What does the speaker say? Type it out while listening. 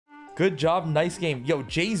Good job, nice game. Yo,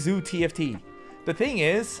 Jzoo TFT. The thing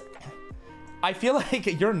is, I feel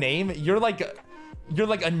like your name, you're like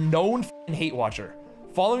a known hate watcher.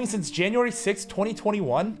 Following since January 6th,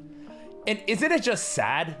 2021. And isn't it just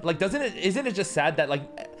sad? Like, isn't it just sad that like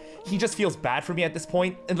he just feels bad for me at this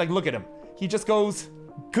point? And like, look at him. He just goes,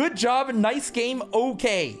 good job, nice game,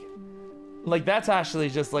 okay. Like, that's actually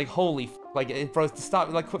just like, holy f, like, bro, to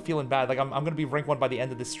stop, like, quit feeling bad. Like, I'm gonna be rank 1 by the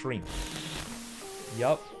end of this stream.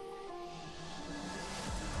 Yup.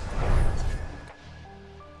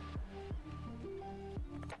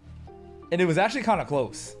 And it was actually kind of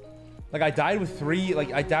close. Like, I died with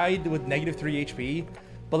negative 3 HP.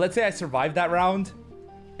 But let's say I survived that round,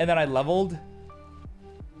 and then I leveled.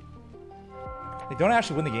 Like, don't I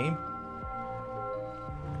actually win the game?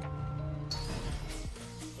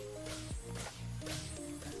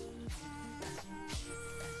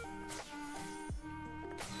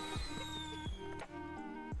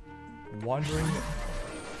 Wandering.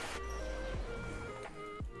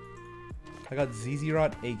 I got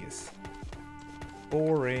ZZ-Rot Aegis.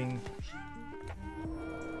 Boring.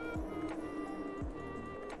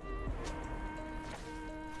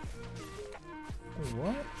 Wait,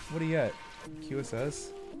 what? What do you get?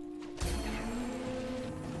 QSS?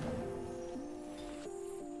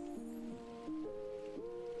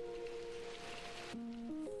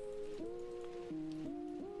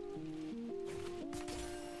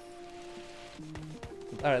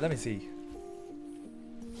 Alright, let me see.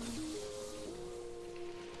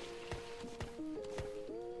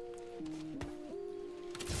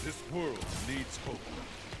 This world needs hope.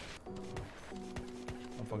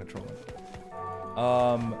 I'm fucking trolling.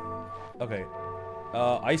 Okay.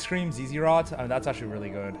 Ice cream, ZZ-Rot. I mean, that's actually really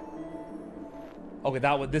good.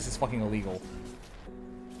 Okay, this is fucking illegal.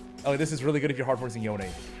 Okay, this is really good if you're hard forcing Yone.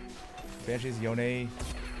 Banshees, Yone.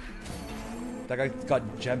 That guy got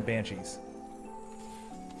gem Banshees.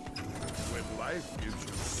 When life gives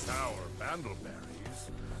you sour bandleberries,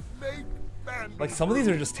 make bandleberries. Like, some of these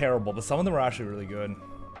are just terrible, but some of them are actually really good.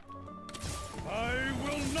 I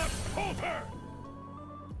will not falter!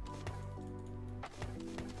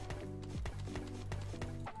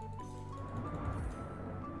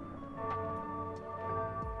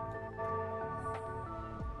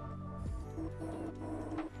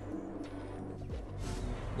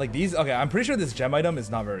 Like these, okay, I'm pretty sure this gem item is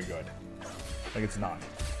not very good. Like, it's not.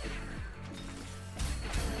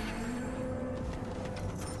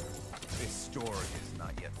 This story is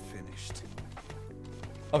not yet finished.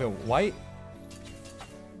 Okay, white.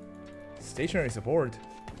 Stationary support.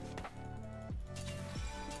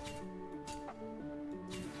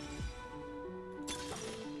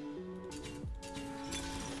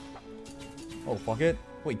 Oh, fuck it.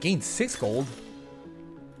 Wait, gain 6 gold?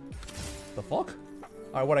 The fuck?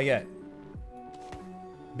 Alright, what'd I get?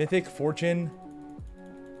 Mythic, Fortune.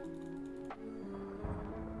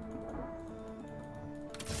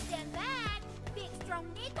 Stand back! Big strong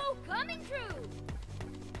Nico coming through!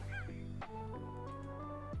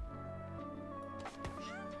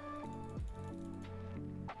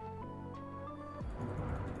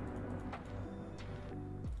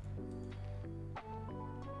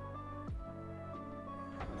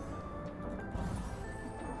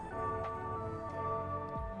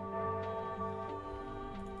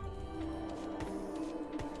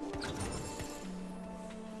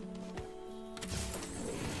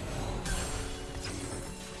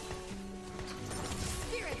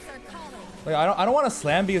 Like, I don't want to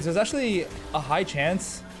slam because there's actually a high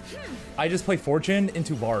chance I just play Fortune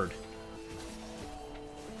into Bard.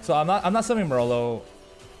 So I'm not summoning Morello.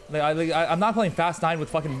 Like, I'm not playing Fast 9 with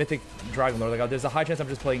fucking Mythic Dragonlord. Like, there's a high chance I'm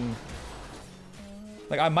just playing.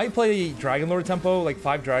 Like, I might play Dragonlord tempo, like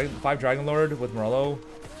 5 Dragonlord with Morello.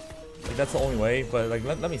 Like, that's the only way. But like,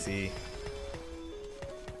 let me see.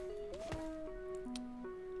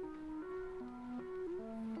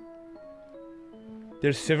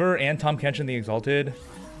 There's Sivir and Tom Kenshin the Exalted.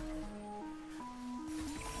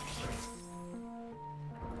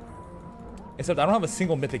 Except I don't have a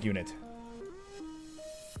single mythic unit.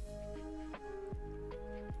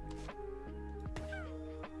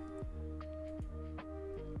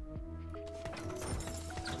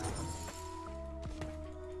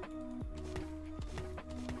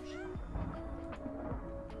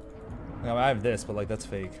 Now I have this, but like, that's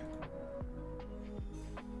fake.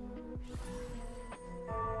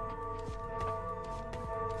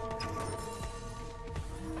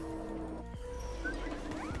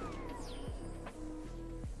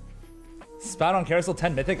 Spat on Carousel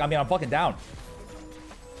 10 mythic? I mean, I'm fucking down.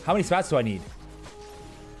 How many spats do I need?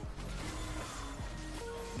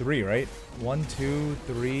 3, right? 1, 2,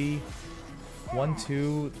 3. 1,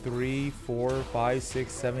 2, 3, 4, 5,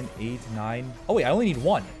 6, 7, 8, 9. Oh wait, I only need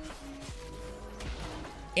 1.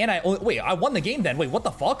 And wait, I won the game then. Wait, what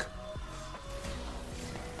the fuck?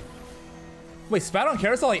 Wait, spat on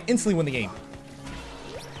carousel, I instantly win the game.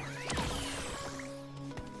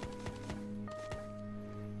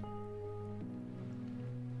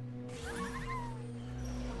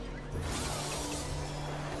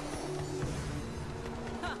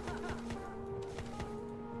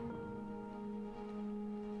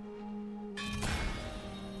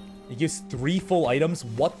 It gives 3 full items.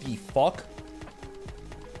 What the fuck?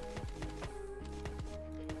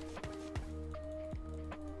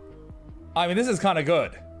 I mean, this is kind of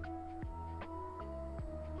good.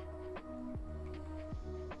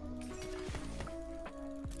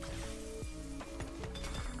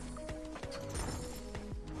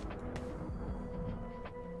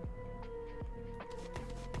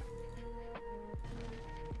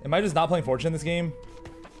 Am I just not playing Fortune in this game?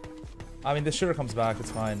 I mean, this shitter comes back. It's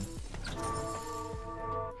fine.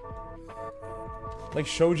 Like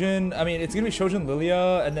Shojin, I mean, it's gonna be Shojin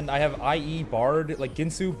Lilia, and then I have IE Bard, like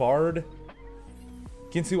Ginsu Bard,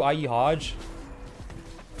 Ginsu IE Hodge.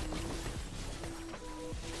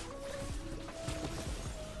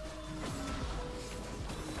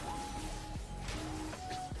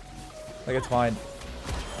 Like, it's fine.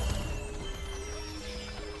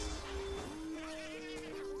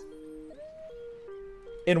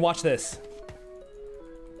 And watch this.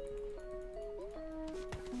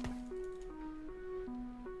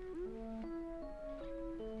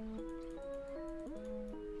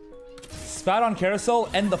 Spat on carousel,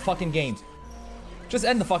 end the fucking game. Just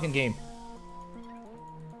end the fucking game.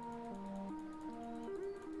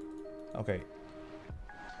 Okay.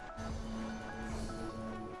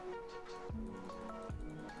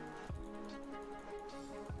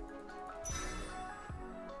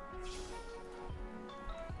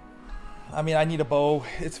 I mean, I need a bow.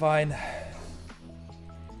 It's fine.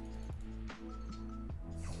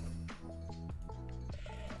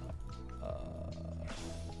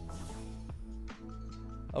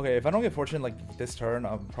 Okay, if I don't get Fortune like this turn,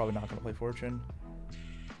 I'm probably not gonna play Fortune.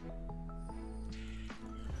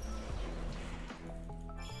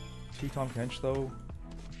 T-Tom Kench though.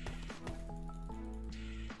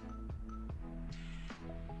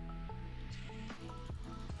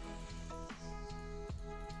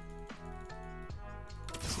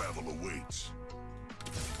 Travel awaits.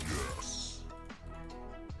 Yes.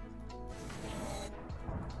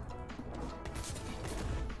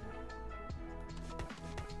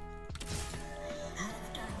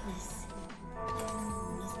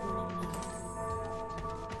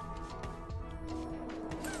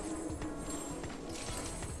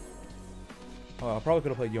 I probably could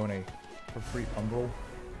have played Yone for free Umbral.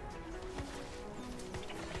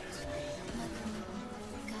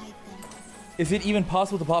 Is it even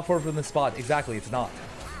possible to pop forward from this spot? Exactly, it's not.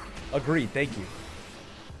 Agreed, thank you.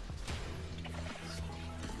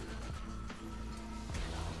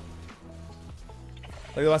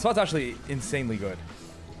 Like, my spot's actually insanely good.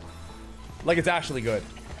 Like, it's actually good.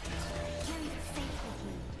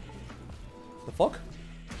 The fuck?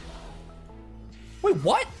 Wait,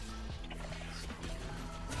 what?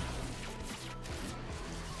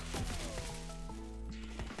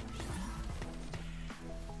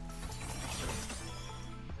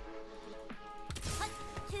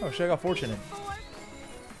 Oh shit, I got fortunate.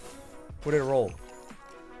 What did it roll?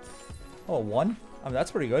 Oh, 1? I mean, that's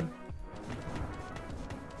pretty good.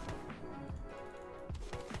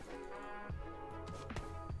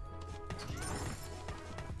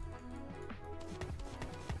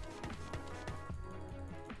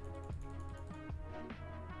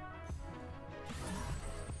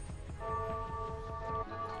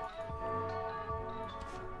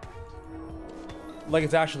 Like,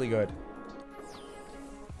 it's actually good.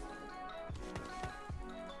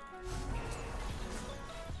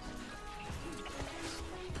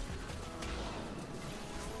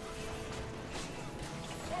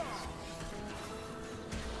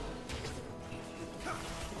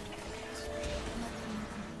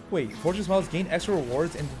 Wait, Fortune Smiles gain extra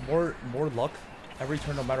rewards and more luck every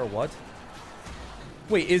turn no matter what?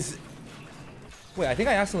 Wait, wait, I think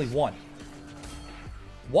I accidentally won.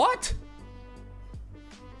 What?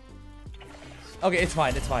 Okay, it's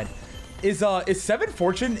fine, it's fine. Is 7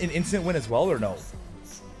 Fortune an instant win as well or no?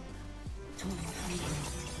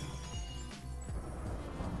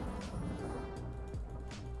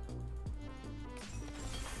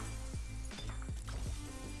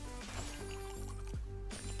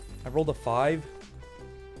 I rolled a 5.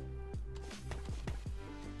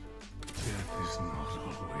 Death is not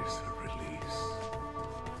always a release.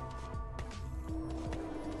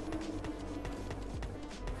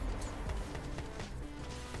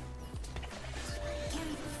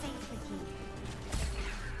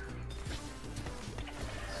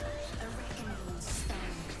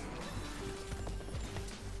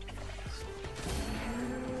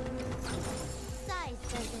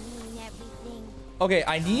 Okay,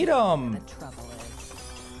 I need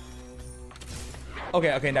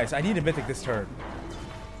Okay, nice. I need a mythic this turn.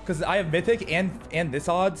 Because I have mythic and this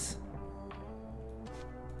odds.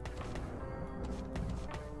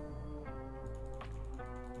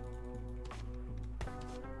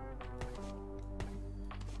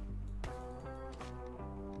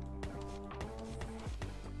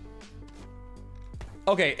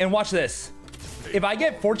 Okay, and watch this. If I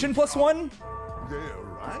get fortune +1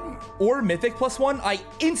 or mythic +1, I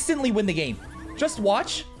instantly win the game. Just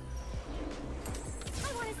watch.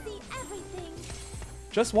 I want to see everything.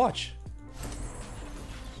 Just watch.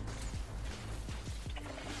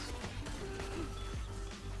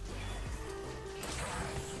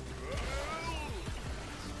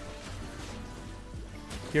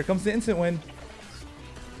 Here comes the instant win.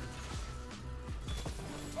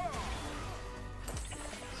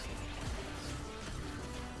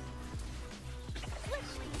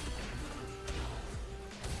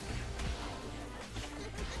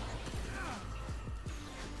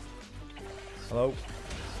 Hello?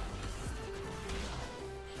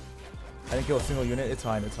 I didn't kill a single unit. It's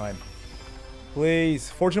fine. It's fine. Please.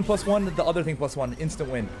 Fortune +1. The other thing +1. Instant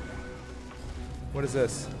win. What is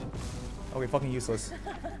this? Okay, fucking useless.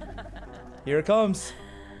 Here it comes.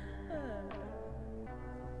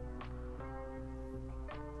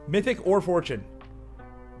 Mythic or fortune.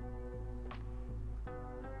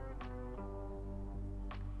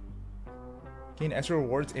 Gain extra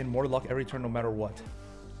rewards and more luck every turn no matter what.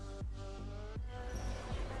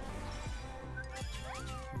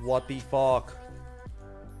 What the fuck?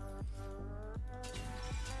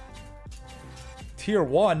 Tier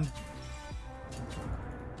 1?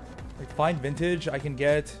 Like, find vintage, I can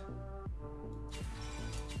get...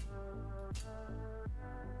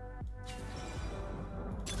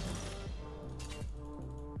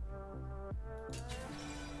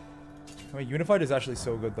 I mean, Unified is actually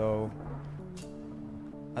so good, though.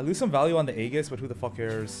 I lose some value on the Aegis, but who the fuck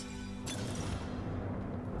cares?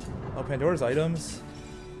 Oh, Pandora's items.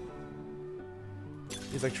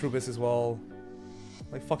 He's like Trubis as well.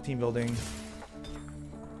 Like, fuck team building.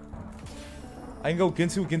 I can go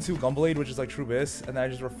Ginsu, Gunblade, which is like Trubis, and then I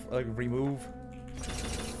just like remove.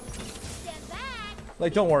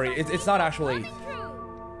 Like, don't worry, it's not actually.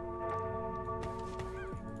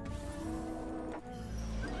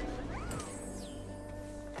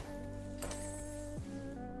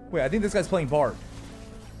 Wait, I think this guy's playing Bard.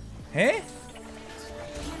 Huh?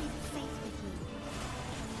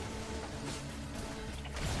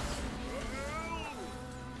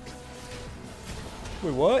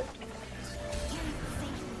 Wait, what?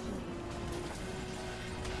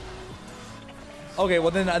 Okay,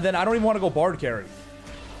 well then I don't even want to go Bard carry.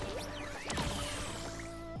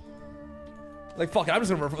 Like, fuck it, I'm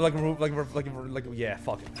just gonna like yeah,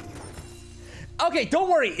 fuck it. Okay, don't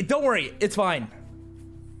worry, it's fine.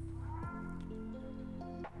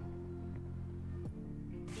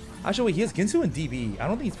 Actually, wait, he has Ginsu and DB. I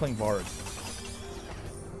don't think he's playing Bard.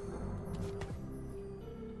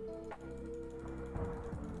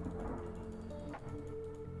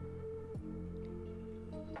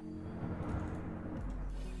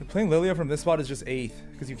 Playing Lilia from this spot is just 8th,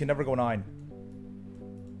 because you can never go 9.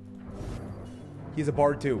 He's a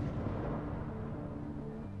Bard too.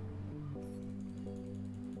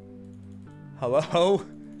 Hello?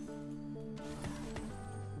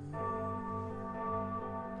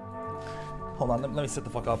 Hold on, let me sit the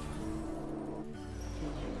fuck up.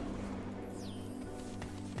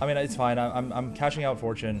 I mean, it's fine. I'm cashing out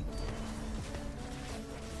Fortune.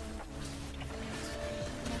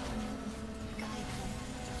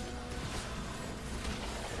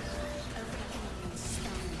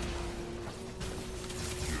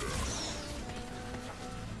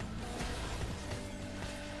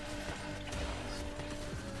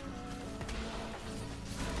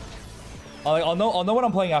 I'll know when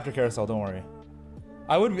I'm playing after Carousel, don't worry.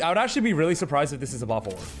 I would actually be really surprised if this is a bot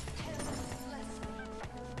forward.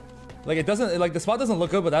 Like, it doesn't, like, the spot doesn't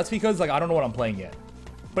look good, but that's because, like, I don't know what I'm playing yet.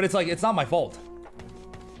 But it's like, it's not my fault.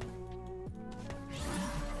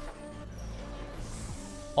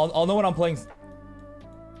 I'll know when I'm playing.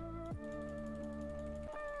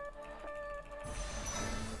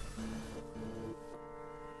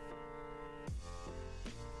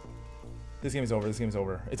 This game is over. This game is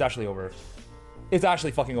over. It's actually over. It's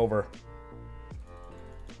actually fucking over.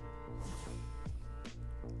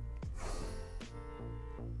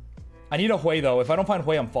 I need a Hui though. If I don't find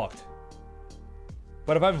Hui, I'm fucked.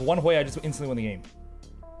 But if I have one Hui, I just instantly win the game.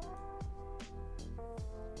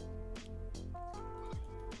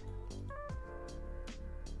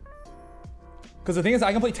 Because the thing is,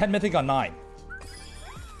 I can play 10 Mythic on 9.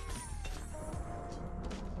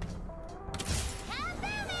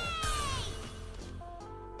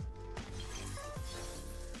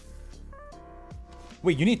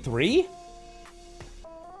 Wait, you need 3?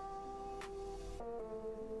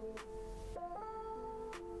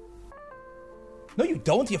 No, you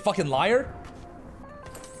don't, you fucking liar.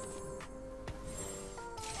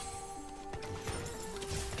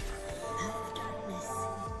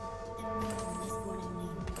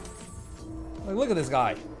 Like, look at this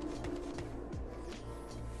guy.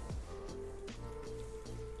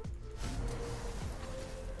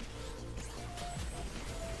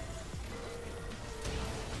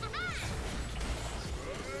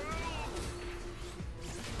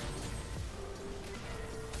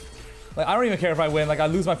 Like, I don't even care if I win. Like, I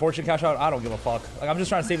lose my fortune cash out. I don't give a fuck. Like, I'm just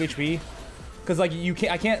trying to save HP. Because, like,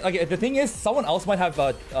 I can't, like, the thing is, someone else might have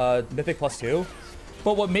Mythic +2.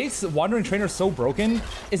 But what makes Wandering Trainer so broken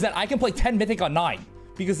is that I can play 10 Mythic on 9.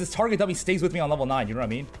 Because this target W stays with me on level 9. You know what I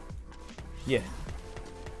mean? Yeah.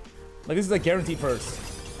 Like, this is a guaranteed first.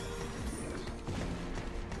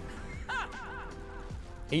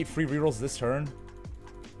 8 free rerolls this turn.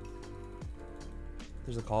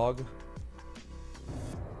 There's a cog.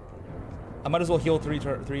 I might as well heal 3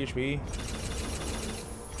 HP.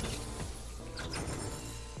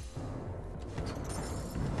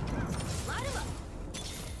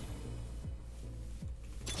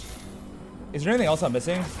 Is there anything else I'm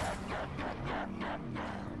missing?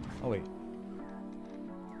 Oh wait.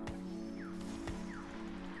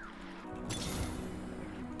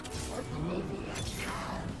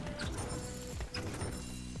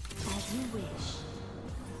 As you wish.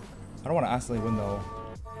 I don't want to accidentally win though.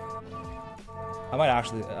 I might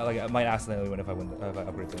actually, like, I might accidentally win if I win, if I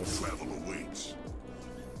upgrade this. Travel awaits.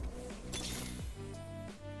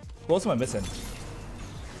 Who else am I missing? As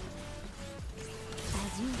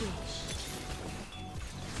you wish.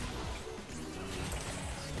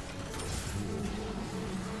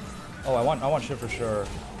 Oh, I want shit for sure.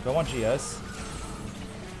 Do I want GS?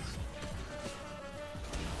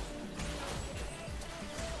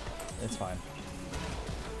 It's fine.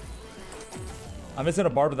 I'm missing a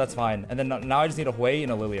Bard, but that's fine. And then now I just need a Hui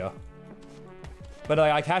and a Lilia. But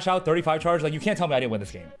I cash out 35 charge. Like, you can't tell me I didn't win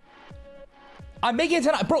this game. I'm making it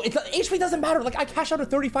 10. Bro, HP doesn't matter. Like, I cash out a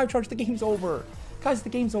 35 charge. The game's over. Guys, the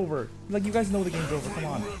game's over. Like, you guys know the game's over. Come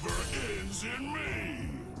on.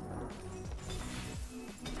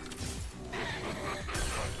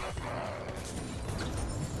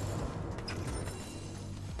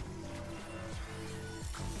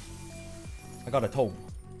 I got a tome.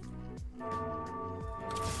 By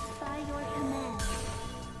your command.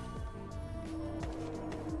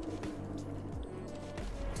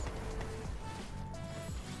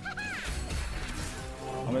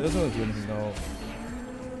 I mean, it doesn't really do anything though.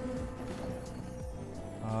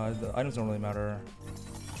 The items don't really matter.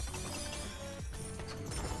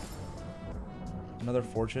 Another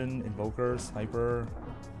fortune, invoker, sniper.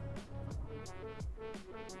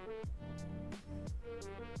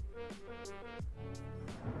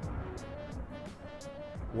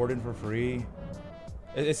 Warden for free.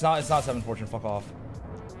 It's not 7 fortune, fuck off.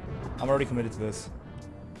 I'm already committed to this.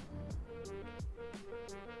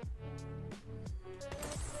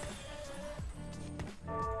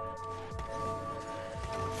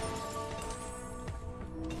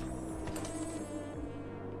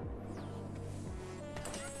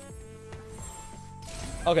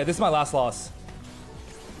 Okay, this is my last loss.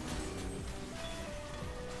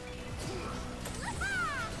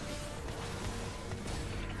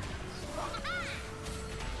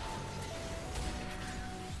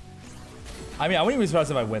 I mean, I wouldn't even be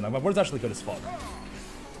surprised if I win. Like, my board's actually good as fuck.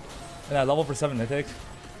 And I level for 7 mythic.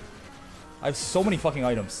 I have so many fucking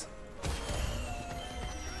items.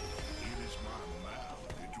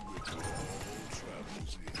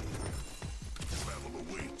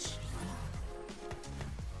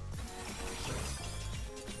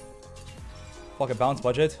 Fuck it, balance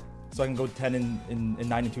budget, so I can go 10 in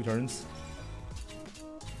 9 in 2 turns.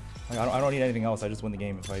 Like, I don't need anything else. I just win the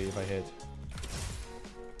game if I hit.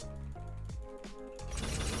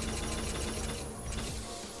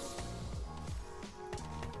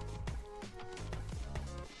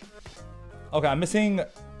 Okay, I'm missing.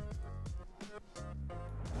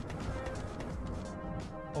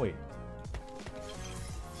 Oh wait.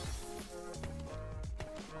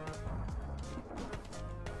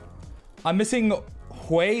 I'm missing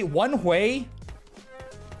Hui, one Hui,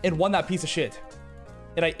 and one that piece of shit.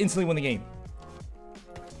 And I instantly win the game.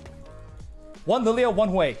 One Lilia, one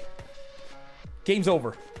Hui. Game's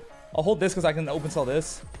over. I'll hold this because I can open sell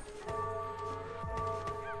this.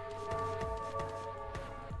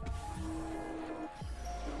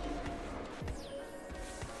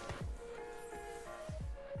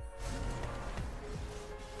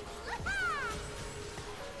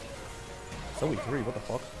 Zoe 3, what the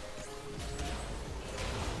fuck?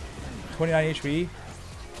 29 HP.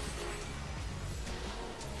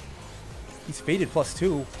 He's faded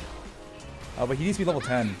 +2. But he needs to be level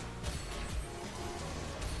 10.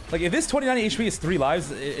 Like, if this 29 HP is 3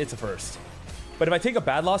 lives, it's a first. But if I take a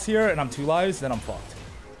bad loss here and I'm 2 lives, then I'm fucked.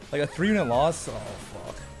 Like, a 3-unit loss? Oh,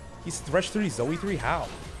 fuck. He's Thresh 3, Zoe 3? How?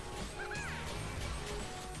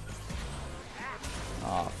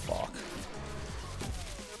 Ah, fuck.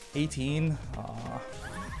 18?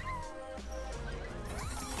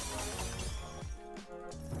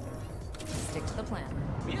 Stick to the plan.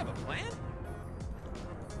 We have a plan?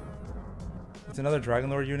 It's another Dragon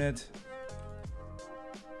Lord unit.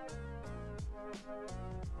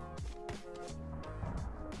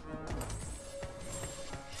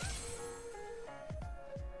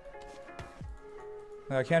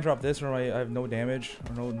 I can't drop this or I have no damage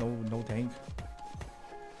or no tank.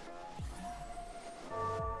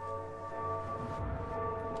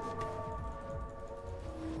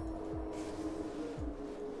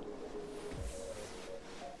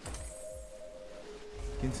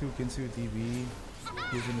 Kinsu DB.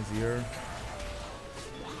 He's in his ear.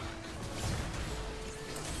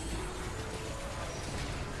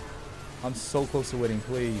 I'm so close to winning,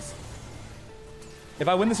 please. If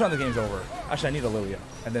I win this round, the game's over. Actually, I need a Lilia,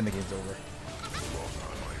 and then the game's over.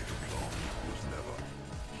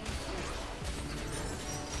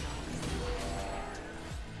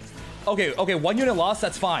 Okay, 1 unit loss,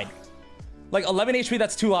 that's fine. Like, 11 HP,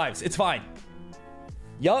 that's 2 lives. It's fine.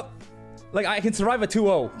 Yup. Like, I can survive a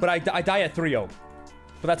 2-0, but I die at 3-0.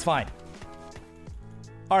 But that's fine.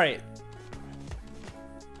 Alright.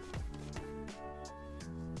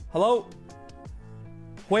 Hello?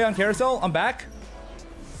 Hui on carousel? I'm back?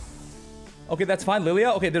 Okay, that's fine.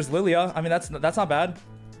 Lilia? Okay, there's Lilia. I mean, that's not bad.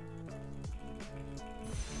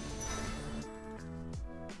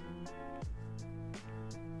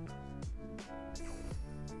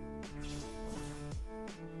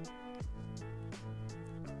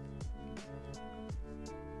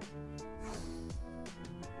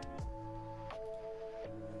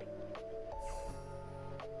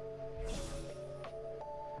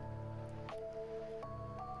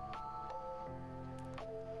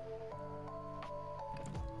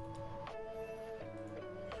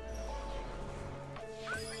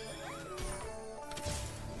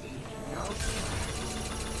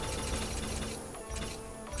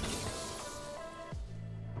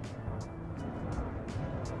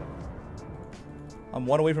 I'm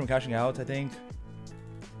 1 away from cashing out, I think.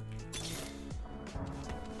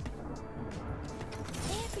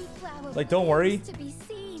 Like, don't worry. To be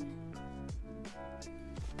seen.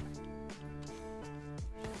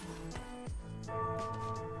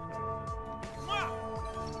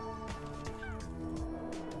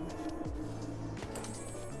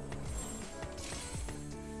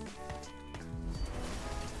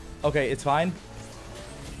 Okay, it's fine.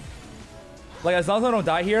 Like, as long as I don't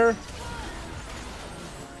die here.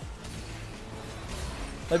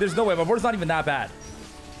 Like, there's no way. My board's not even that bad.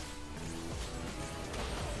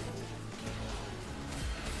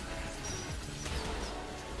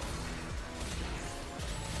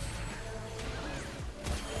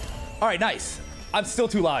 All right, nice. I'm still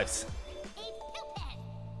 2 lives.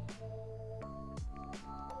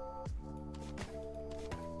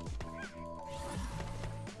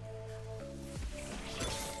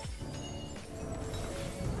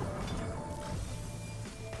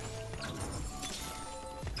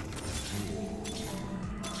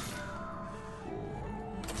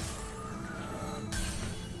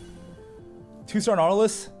 Two-star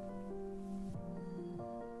Nautilus.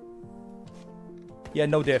 Yeah,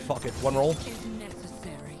 no diff. Fuck it. 1 roll.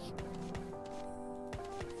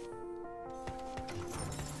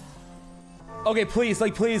 Okay, please,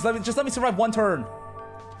 like, please, let me survive 1 turn.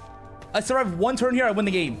 I survive 1 turn here, I win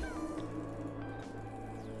the game.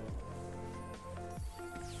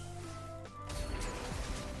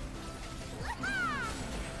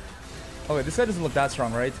 Okay, this guy doesn't look that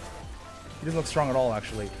strong, right? He doesn't look strong at all,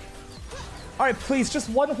 actually. All right, please, just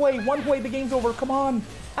one way, the game's over. Come on,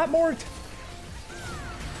 at Mort.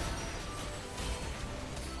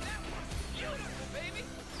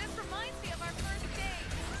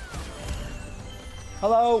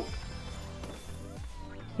 Hello.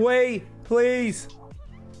 Wait, please.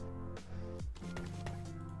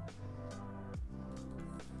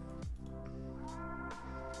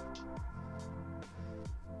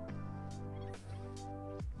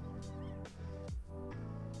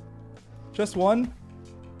 Just 1.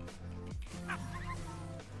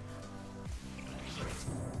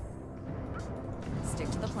 Stick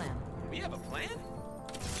to the plan. We have a plan?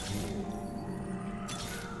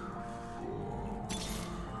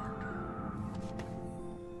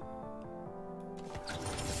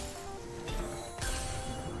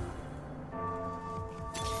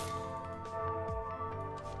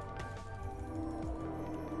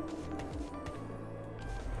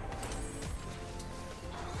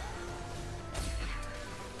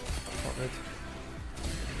 it.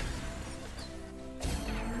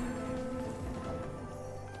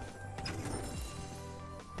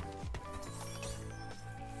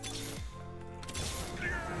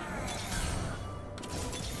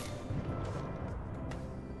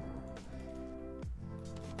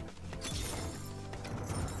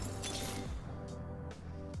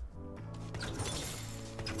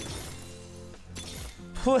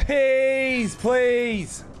 Please,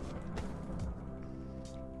 please.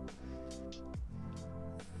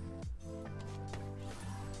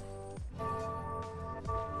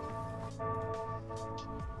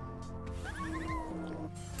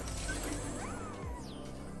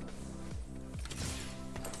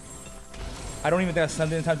 I don't even think I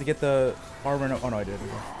sent in time to get the armor. No, oh no, I did.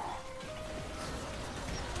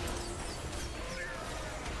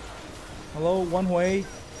 Hello, one way.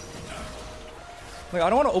 Like, I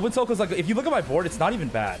don't want to open sell because, like, if you look at my board, it's not even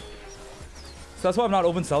bad. So that's why I'm not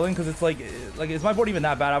open selling, because it's like, is my board even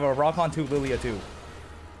that bad? I have a Rockon 2, Lilia 2. It is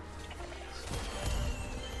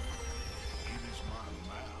my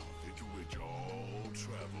mouth into which all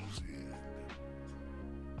travels in.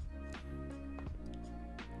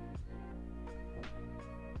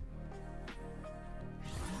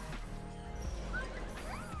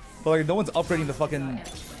 But, like, no one's upgrading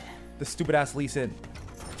the stupid ass Lee Sin.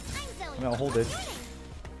 I mean, I'll hold it.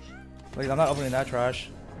 Like, I'm not opening that trash.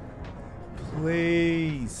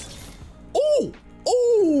 Please. Oh!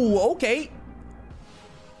 Oh! Okay.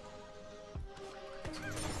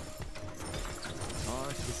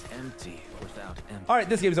 Heart is empty without empty. Alright,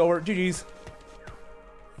 this game's over. GG's.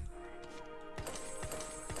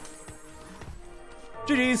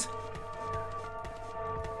 GG's.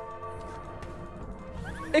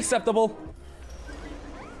 Acceptable.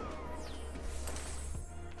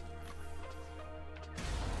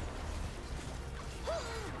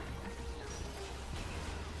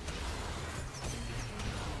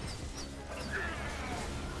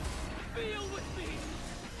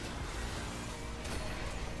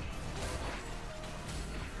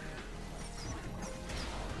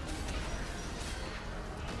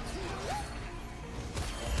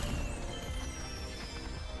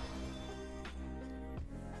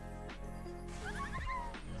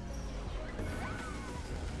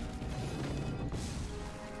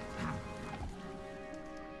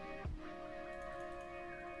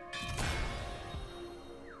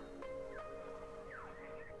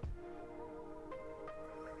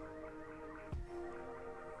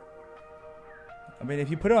 I mean,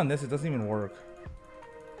 if you put it on this, it doesn't even work.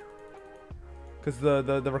 Because the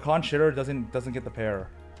Rakan shitter doesn't get the pair.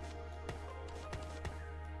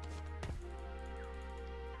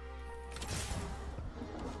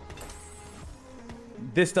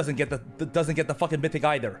 This doesn't get the fucking mythic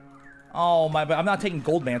either. Oh my! But I'm not taking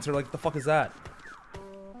Goldmancer. Like, the fuck is that?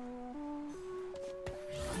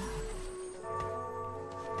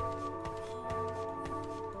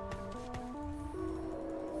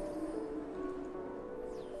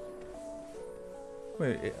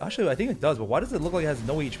 Wait, actually, I think it does, but why does it look like it has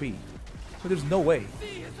no HP? But there's no way.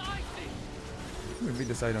 Let me read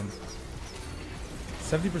this item.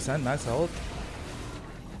 70% max health?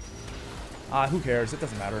 Ah, who cares? It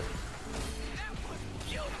doesn't matter. That was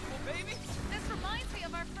beautiful, baby. This reminds me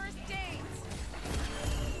of our first dates.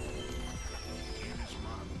 It is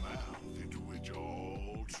my mouth into which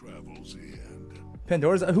all travels in.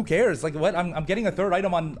 Pandora's, who cares? Like, what? I'm getting a third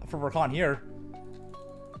item on for Rakan here.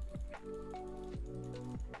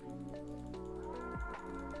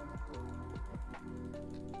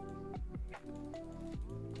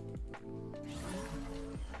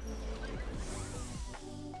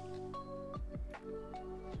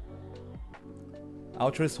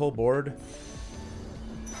 Altruist whole board.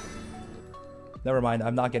 Never mind.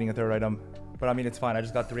 I'm not getting a third item, but I mean it's fine. I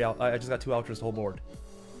just got two Altruist whole board.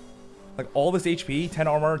 Like all this HP, 10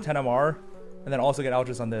 armor, 10 MR, and then also get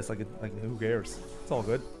Altruist on this. Like who cares? It's all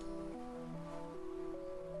good.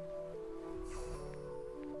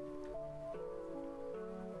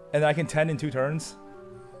 And then I can 10 in 2 turns.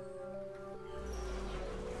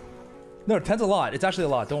 No, 10's a lot. It's actually a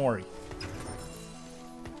lot. Don't worry.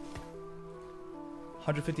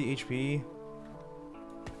 150 HP.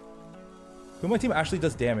 Who on my team actually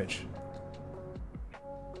does damage?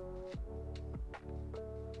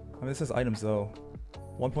 I mean, this has items though.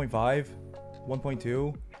 1.5,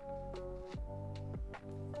 1.2.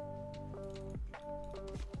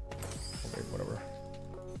 Okay, whatever.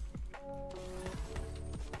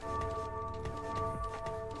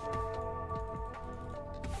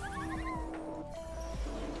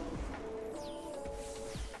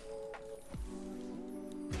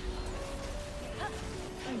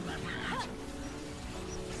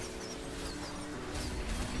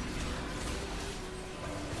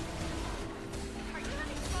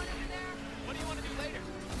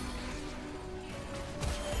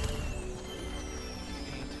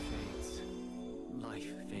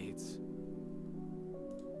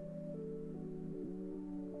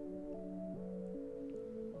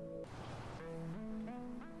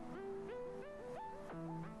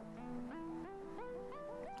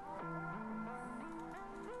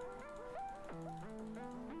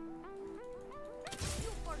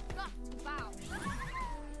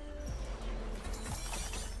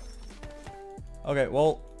 Okay,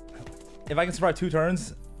 well, if I can survive 2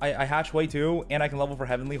 turns, I hatch way 2, and I can level for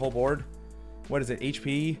Heavenly whole board. What is it?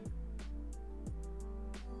 HP?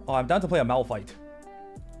 Oh, I'm down to play a Malphite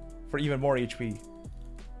for even more HP.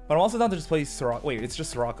 But I'm also down to just play Soraka. Wait, it's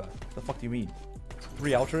just Soraka. The fuck do you mean?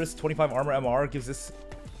 3 Altruist, 25 armor MR gives this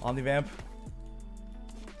Omnivamp.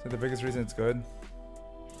 So the biggest reason it's good.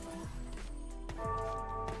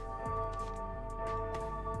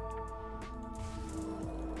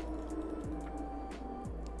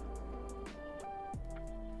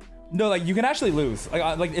 No, like you can actually lose.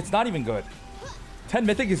 Like it's not even good. 10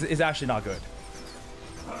 Mythic is actually not good.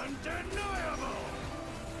 Undeniable.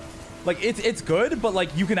 Like it's good, but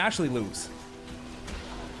like you can actually lose.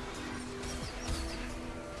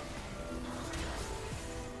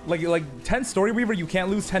 Like 10 Story Weaver you can't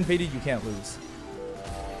lose, 10 Faded you can't lose.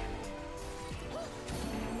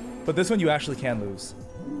 But this one you actually can lose.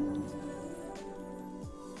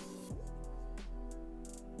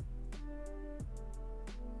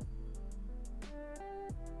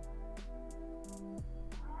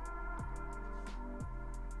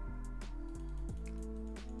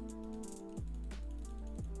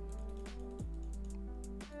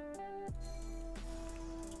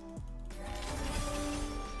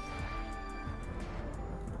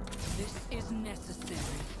 Necessary.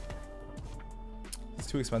 It's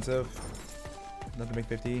too expensive. Not to make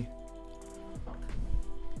 50.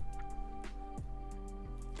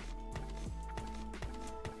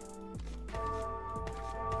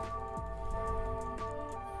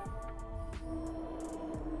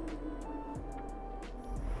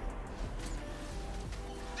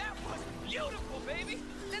 That was beautiful, baby.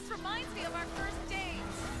 This reminds me of our first date.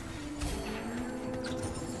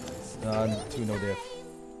 2 no diff.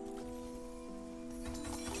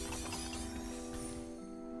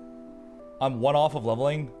 I'm 1 off of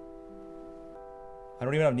leveling. I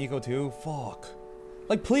don't even have Nico too. Fuck.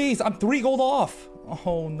 Like, please, I'm 3 gold off.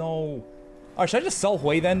 Oh, no. Alright, should I just sell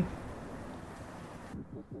Hui then?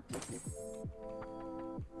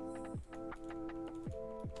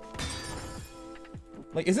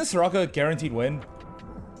 Like, isn't Soraka a guaranteed win?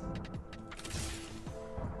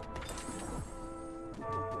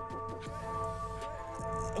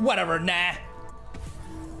 Whatever, nah.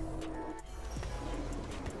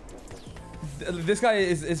 This guy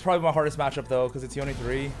is probably my hardest matchup though, because it's Yone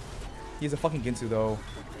 3. He's a fucking Ginsu though,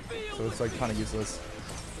 so it's like kind of useless.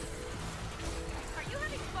 Are you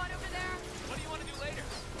having fun over there? What do you want to do later?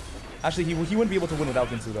 Actually, he wouldn't be able to win without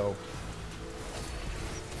Ginsu though.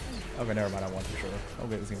 Okay, never mind. I won for sure.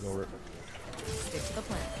 Okay, this game's over. Stick to the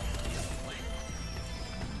plan.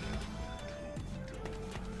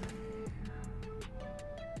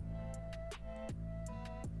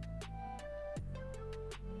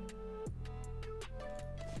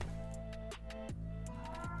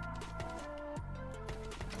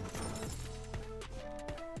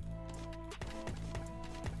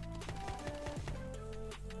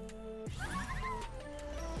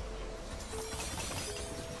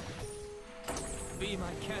 Be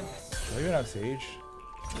my canvas. Do I even have Sage?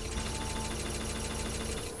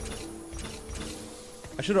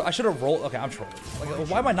 I should have rolled. Okay, I'm trolling. Like,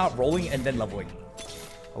 why am I not rolling and then leveling?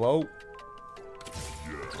 Hello?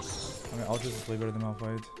 Okay, I'll just play better than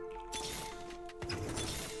Malphite.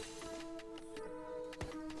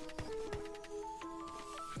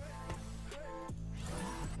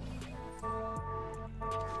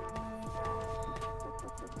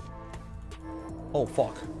 Oh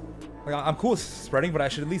fuck. Like, I'm cool with spreading, but I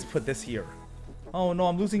should at least put this here. Oh no,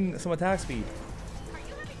 I'm losing some attack speed. Are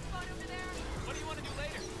you having fun over there? What do you want to do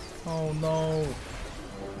later? Oh no.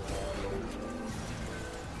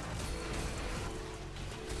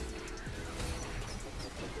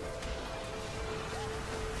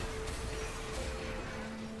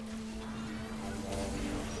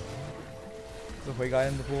 There's a Hui guy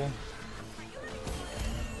in the pool.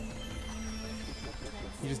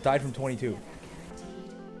 He just died from 22.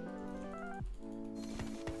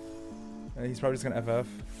 He's probably just gonna FF.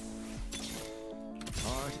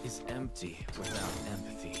 Heart is empty without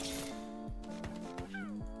empathy.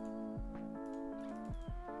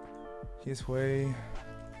 He's Hui.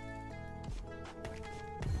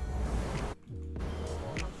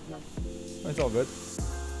 It's all good.